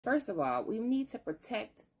First of all, we need to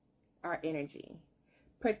protect our energy.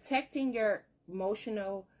 Protecting your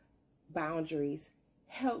emotional boundaries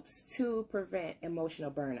helps to prevent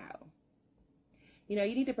emotional burnout. You know,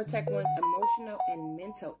 you need to protect one's emotional and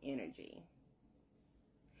mental energy.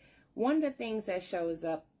 One of the things that shows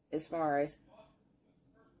up as far as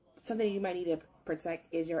something you might need to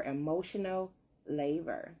protect is your emotional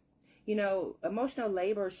labor. You know, emotional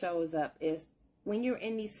labor shows up is when you're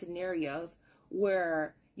in these scenarios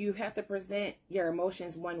where you have to present your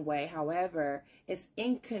emotions one way. However, it's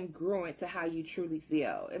incongruent to how you truly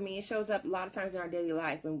feel. I mean, it shows up a lot of times in our daily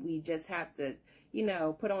life when we just have to, you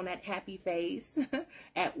know, put on that happy face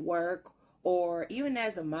at work, or even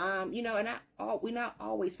as a mom, you know, and we not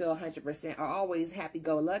always feel 100% or always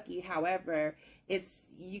happy-go-lucky. However,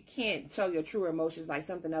 you can't show your true emotions like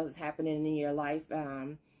something else is happening in your life,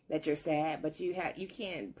 that you're sad, but you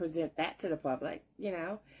can't present that to the public, you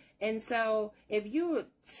know. And so if you're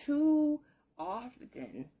too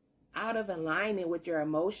often out of alignment with your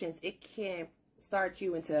emotions, it can start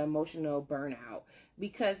you into emotional burnout,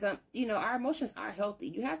 because you know, our emotions are healthy.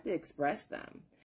 You have to express them.